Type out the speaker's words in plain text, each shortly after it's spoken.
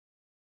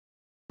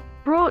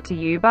Brought to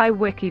you by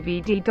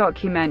WikiVidi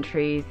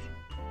Documentaries.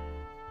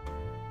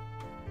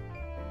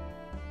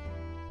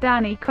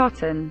 Dany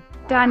Cotton.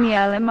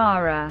 Danielle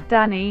Amara,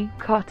 Dany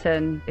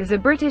Cotton, is a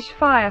British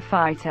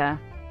firefighter.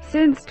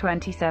 Since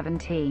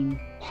 2017,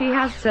 she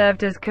has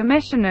served as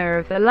Commissioner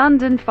of the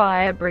London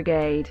Fire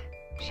Brigade.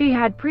 She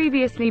had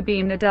previously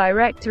been the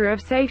Director of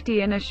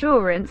Safety and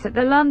Assurance at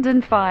the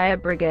London Fire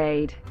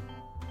Brigade.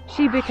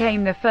 She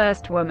became the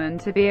first woman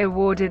to be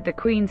awarded the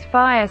Queen's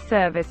Fire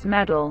Service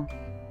Medal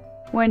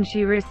when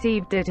she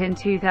received it in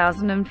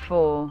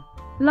 2004.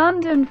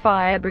 London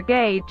Fire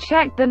Brigade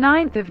checked the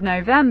 9th of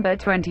November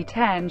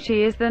 2010.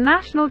 She is the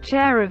National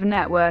Chair of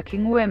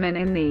Networking Women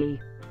in the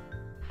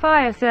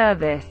Fire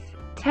Service.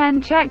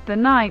 10 checked the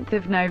 9th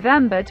of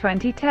November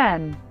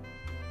 2010.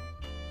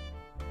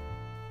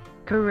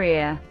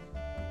 Career.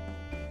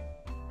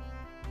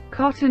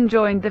 Cotton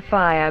joined the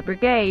Fire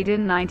Brigade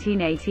in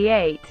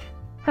 1988.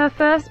 Her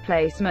first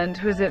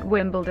placement was at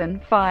Wimbledon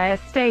Fire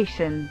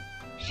Station.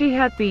 She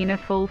had been a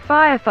full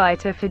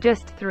firefighter for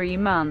just 3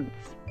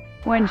 months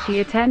when she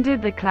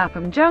attended the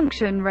Clapham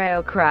Junction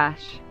rail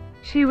crash.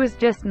 She was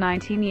just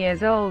 19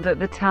 years old at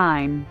the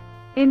time.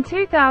 In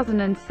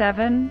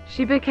 2007,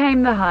 she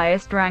became the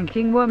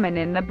highest-ranking woman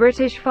in the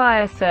British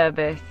Fire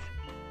Service,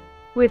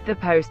 with the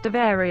post of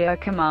Area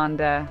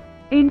Commander.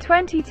 In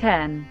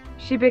 2010,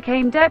 she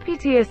became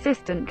Deputy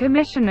Assistant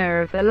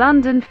Commissioner of the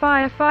London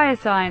Fire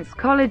Science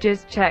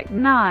College's Check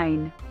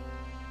 9.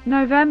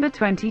 November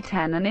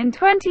 2010, and in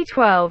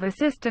 2012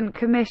 Assistant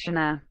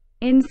Commissioner.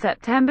 In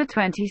September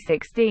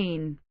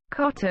 2016,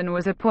 Cotton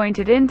was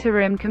appointed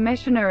Interim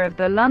Commissioner of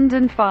the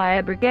London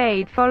Fire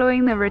Brigade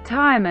following the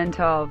retirement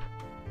of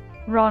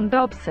Ron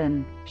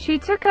Dobson. She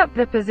took up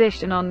the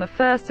position on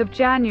 1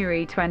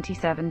 January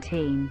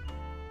 2017.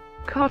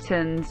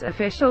 Cotton's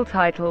official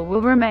title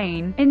will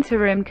remain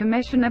Interim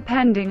Commissioner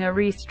pending a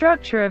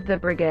restructure of the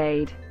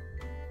brigade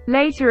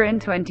later in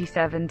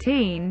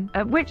 2017,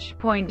 at which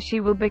point she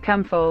will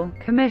become full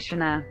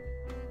Commissioner.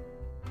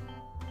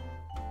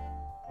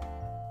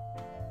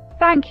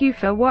 Thank you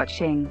for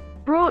watching.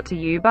 Brought to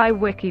you by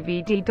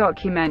WikiVidi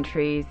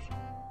Documentaries.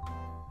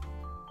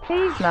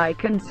 Please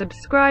like and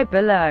subscribe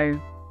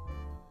below.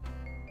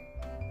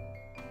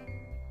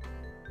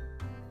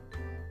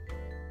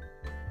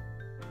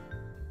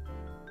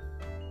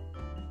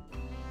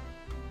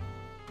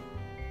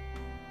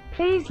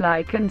 Please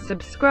like and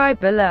subscribe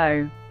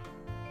below.